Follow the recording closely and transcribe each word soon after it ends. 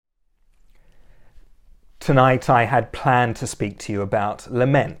Tonight I had planned to speak to you about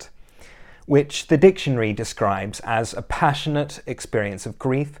lament, which the dictionary describes as a passionate experience of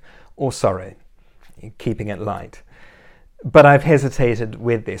grief or sorrow, keeping it light. But I've hesitated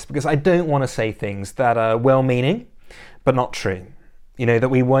with this because I don't want to say things that are well-meaning but not true. That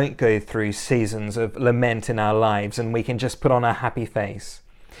we won't go through seasons of lament in our lives and we can just put on a happy face.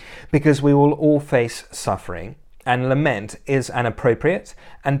 Because we will all face suffering, and lament is an appropriate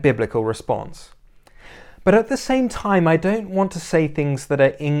and biblical response. But at the same time, I don't want to say things that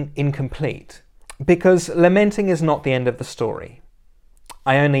are incomplete, because lamenting is not the end of the story.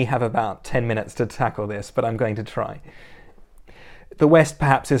 I only have about 10 minutes to tackle this, but I'm going to try. The West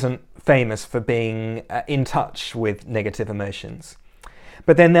perhaps isn't famous for being in touch with negative emotions.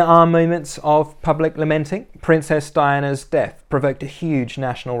 But then there are moments of public lamenting. Princess Diana's death provoked a huge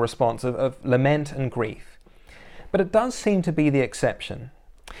national response of lament and grief. But it does seem to be the exception,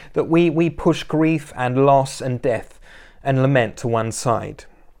 that we push grief and loss and death and lament to one side.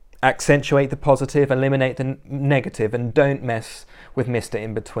 Accentuate the positive, eliminate the negative, and don't mess with Mr.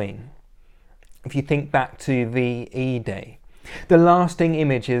 In-Between. If you think back to VE Day, the lasting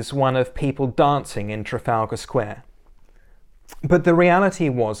image is one of people dancing in Trafalgar Square. But the reality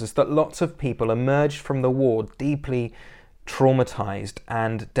is that lots of people emerged from the war deeply traumatized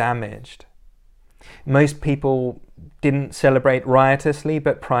and damaged. Most people didn't celebrate riotously,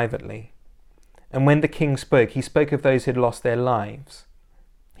 but privately. And when the king spoke, he spoke of those who'd lost their lives.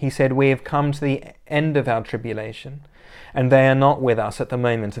 He said, "We have come to the end of our tribulation, and they are not with us at the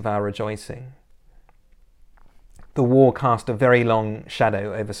moment of our rejoicing." The war cast a very long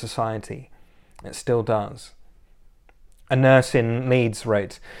shadow over society. It still does. A nurse in Leeds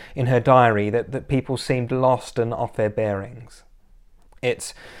wrote in her diary that people seemed lost and off their bearings.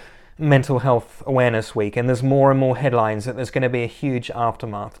 It's Mental Health Awareness Week, and there's more and more headlines that there's going to be a huge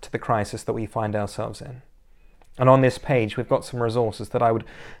aftermath to the crisis that we find ourselves in. And on this page, we've got some resources that I would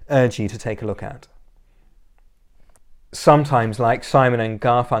urge you to take a look at. Sometimes, like Simon and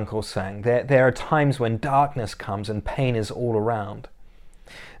Garfunkel sang, there are times when darkness comes and pain is all around.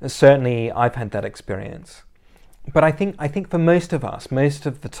 And certainly, I've had that experience. But I think for most of us, most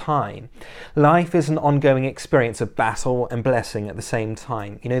of the time, life is an ongoing experience of battle and blessing at the same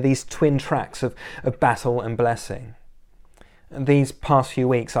time. These twin tracks of battle and blessing. And these past few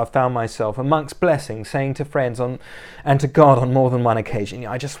weeks, I've found myself amongst blessings, saying to friends and to God on more than one occasion,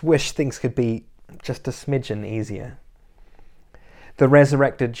 I just wish things could be just a smidgen easier. The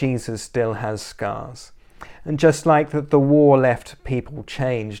resurrected Jesus still has scars. And just like the war left people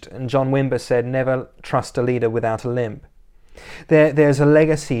changed, and John Wimber said, never trust a leader without a limp. There's a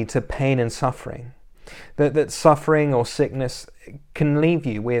legacy to pain and suffering. That suffering or sickness can leave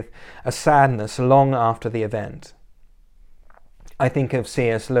you with a sadness long after the event. I think of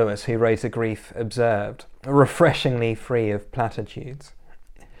C.S. Lewis, who wrote A Grief Observed, refreshingly free of platitudes.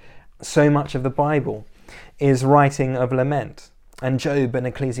 So much of the Bible is writing of lament, and Job and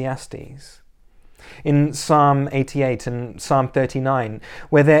Ecclesiastes. In Psalm 88 and Psalm 39,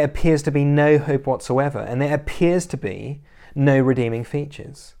 where there appears to be no hope whatsoever, and there appears to be no redeeming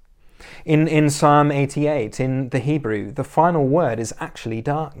features. In Psalm 88, in the Hebrew, the final word is actually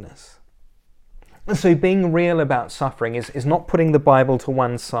darkness. So being real about suffering is not putting the Bible to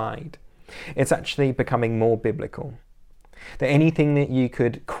one side. It's actually becoming more biblical. That anything that you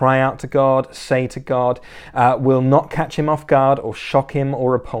could cry out to God, say to God, will not catch him off guard or shock him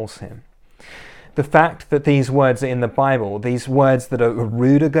or repulse him. The fact that these words are in the Bible, these words that are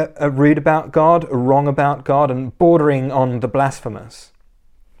rude about God, wrong about God, and bordering on the blasphemous,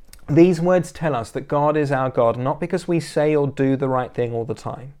 these words tell us that God is our God, not because we say or do the right thing all the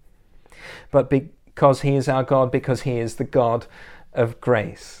time, but because he is our God, because he is the God of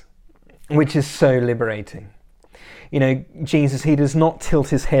grace, which is so liberating. Jesus, he does not tilt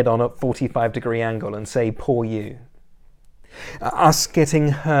his head on a 45-degree angle and say, poor you. Us getting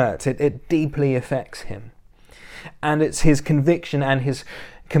hurt, it deeply affects him. And it's his conviction and his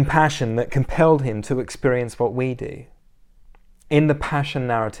compassion that compelled him to experience what we do. In the passion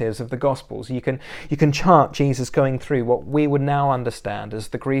narratives of the Gospels, you can chart Jesus going through what we would now understand as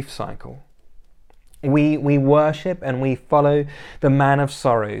the grief cycle. We worship and we follow the man of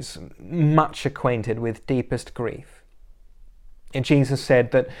sorrows, much acquainted with deepest grief. And Jesus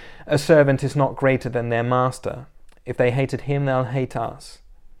said that a servant is not greater than their master. If they hated him, they'll hate us.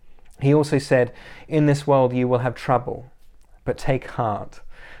 He also said, in this world you will have trouble, but take heart,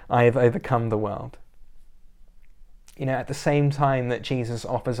 I have overcome the world. At the same time that Jesus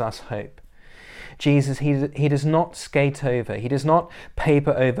offers us hope, Jesus, he does not skate over, he does not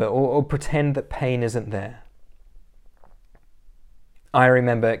paper over or pretend that pain isn't there. I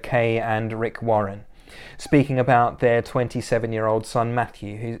remember Kay and Rick Warren, speaking about their 27-year-old son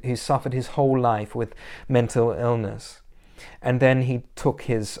Matthew, who suffered his whole life with mental illness, and then he took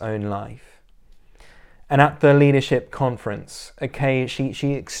his own life. And at the leadership conference, Kay,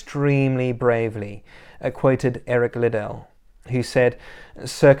 she extremely bravely quoted Eric Liddell, who said,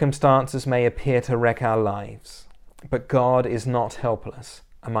 "Circumstances may appear to wreck our lives, but God is not helpless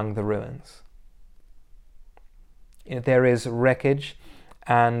among the ruins." There is wreckage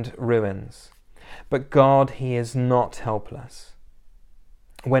and ruins, but God, he is not helpless.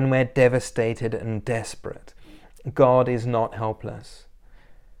 When we're devastated and desperate, God is not helpless.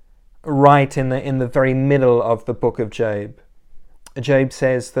 Right in the very middle of the book of Job, Job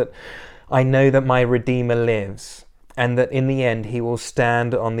says that, "I know that my Redeemer lives, and that in the end he will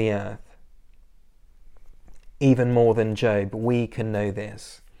stand on the earth." Even more than Job, we can know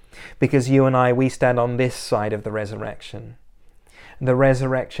this, because you and I, we stand on this side of the resurrection. The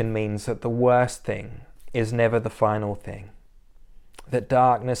resurrection means that the worst thing is never the final thing, that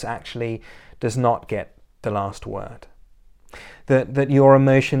darkness actually does not get the last word, that your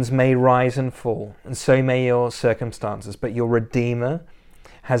emotions may rise and fall, and so may your circumstances, but your Redeemer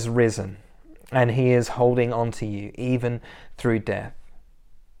has risen, and he is holding on to you even through death.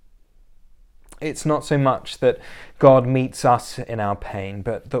 It's not so much that God meets us in our pain,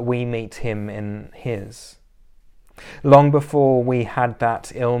 but that we meet him in his. Long before we had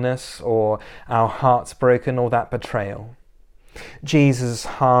that illness or our hearts broken or that betrayal, Jesus'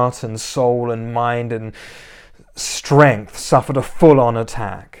 heart and soul and mind and strength suffered a full-on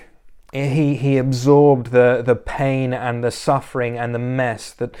attack. He absorbed the pain and the suffering and the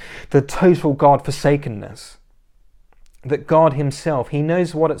mess, the total God-forsakenness. That God himself, he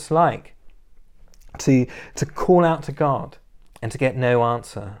knows what it's like to call out to God and to get no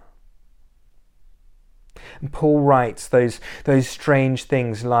answer. And Paul writes those strange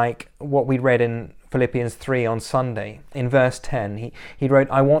things like what we read in Philippians 3 on Sunday. In verse 10, he wrote,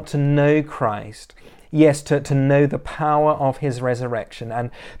 "I want to know Christ, yes, to know the power of his resurrection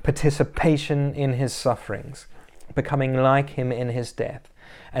and participation in his sufferings, becoming like him in his death,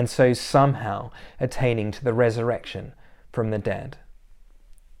 and so somehow attaining to the resurrection from the dead."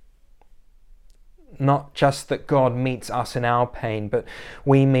 Not just that God meets us in our pain, but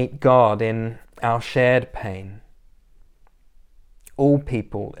we meet God in our shared pain. All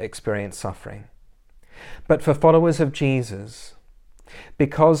people experience suffering. But for followers of Jesus,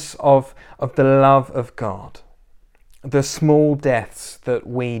 because of the love of God, the small deaths that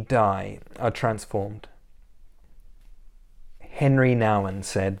we die are transformed. Henry Nouwen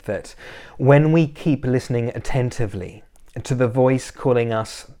said that when we keep listening attentively to the voice calling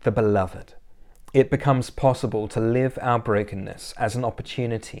us the beloved, it becomes possible to live our brokenness as an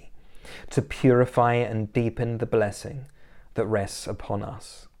opportunity to purify and deepen the blessing that rests upon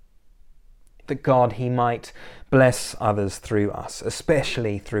us. That God, he might bless others through us,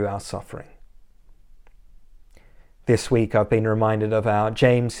 especially through our suffering. This week I've been reminded of our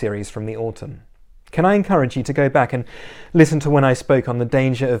James series from the autumn. Can I encourage you to go back and listen to when I spoke on the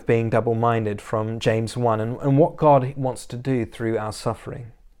danger of being double-minded from James 1 and what God wants to do through our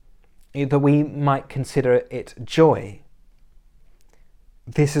suffering? That we might consider it joy.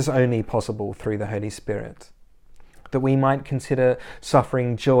 This is only possible through the Holy Spirit. That we might consider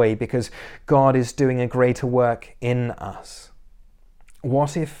suffering joy because God is doing a greater work in us.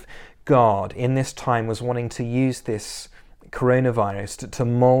 What if God in this time was wanting to use this coronavirus to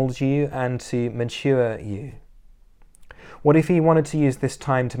mold you and to mature you? What if he wanted to use this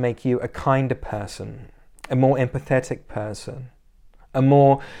time to make you a kinder person, a more empathetic person, a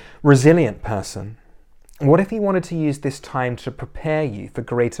more resilient person? What if he wanted to use this time to prepare you for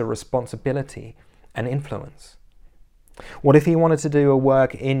greater responsibility and influence? What if he wanted to do a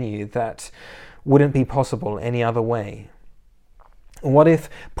work in you that wouldn't be possible any other way? What if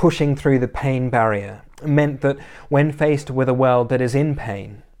pushing through the pain barrier meant that when faced with a world that is in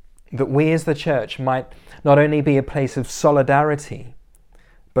pain, that we as the church might not only be a place of solidarity,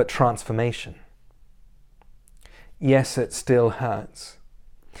 but transformation? Yes, it still hurts.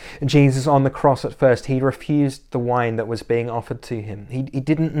 Jesus on the cross at first, he refused the wine that was being offered to him. He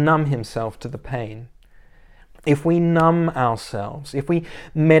didn't numb himself to the pain. If we numb ourselves, if we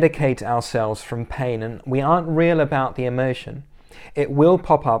medicate ourselves from pain and we aren't real about the emotion, it will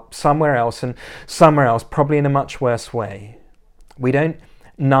pop up somewhere else and somewhere else, probably in a much worse way. We don't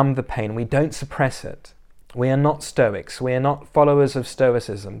numb the pain, we don't suppress it. We are not Stoics, we are not followers of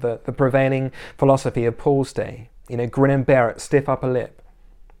Stoicism, the prevailing philosophy of Paul's day. Grin and bear it, stiff upper lip.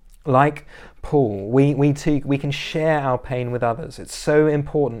 Like Paul, we too, we can share our pain with others. It's so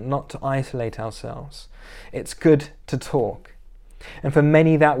important not to isolate ourselves. It's good to talk. And for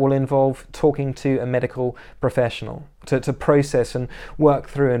many, that will involve talking to a medical professional to process and work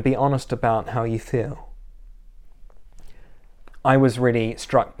through and be honest about how you feel. I was really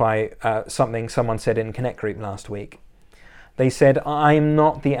struck by something someone said in Connect Group last week. They said, "I am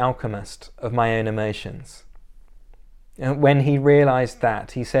not the alchemist of my own emotions." And when he realized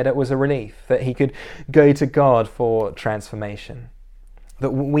that, he said it was a relief that he could go to God for transformation.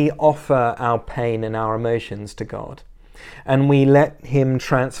 That we offer our pain and our emotions to God, and we let him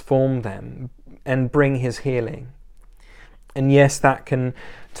transform them and bring his healing. And yes, that can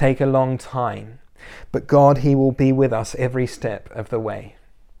take a long time, but God, he will be with us every step of the way.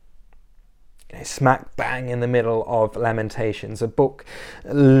 Smack bang in the middle of Lamentations, a book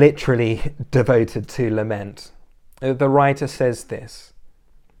literally devoted to lament. The writer says this: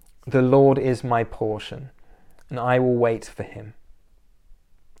 "The Lord is my portion, and I will wait for him."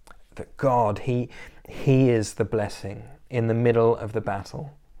 That God, he is the blessing in the middle of the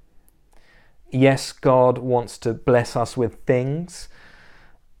battle. Yes, God wants to bless us with things,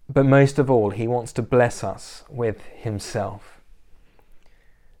 but most of all, he wants to bless us with himself.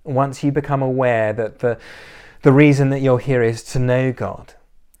 Once you become aware that the reason that you're here is to know God,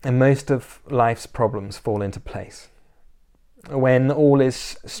 and most of life's problems fall into place. When all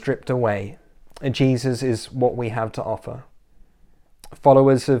is stripped away, Jesus is what we have to offer.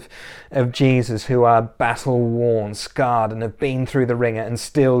 Followers of Jesus who are battle-worn, scarred, and have been through the ringer and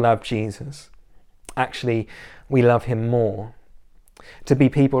still love Jesus. Actually, we love him more. To be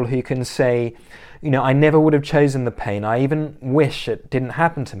people who can say, I never would have chosen the pain. I even wish it didn't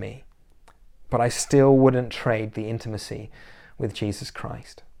happen to me. But I still wouldn't trade the intimacy with Jesus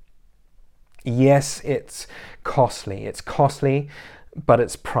Christ. Yes, it's costly. It's costly, but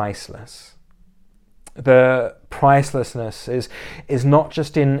it's priceless. The pricelessness is not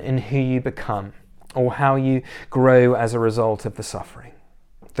just in who you become or how you grow as a result of the suffering.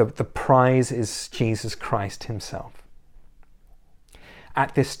 The prize is Jesus Christ himself.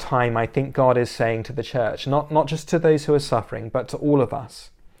 At this time, I think God is saying to the church, not just to those who are suffering, but to all of us,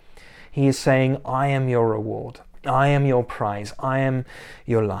 he is saying, I am your reward. I am your prize. I am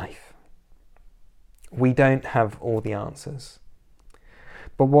your life. We don't have all the answers.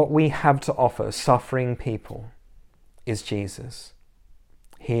 But what we have to offer suffering people is Jesus.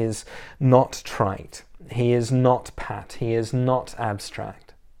 He is not trite. He is not pat. He is not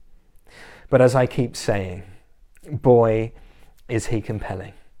abstract. But as I keep saying, boy, is he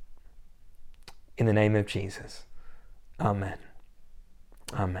compelling. In the name of Jesus. Amen.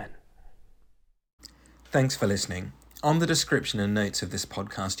 Amen. Thanks for listening. On the description and notes of this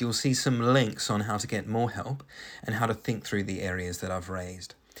podcast, you'll see some links on how to get more help and how to think through the areas that I've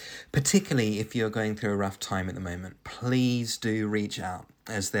raised. Particularly if you're going through a rough time at the moment, please do reach out,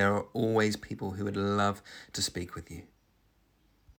 as there are always people who would love to speak with you.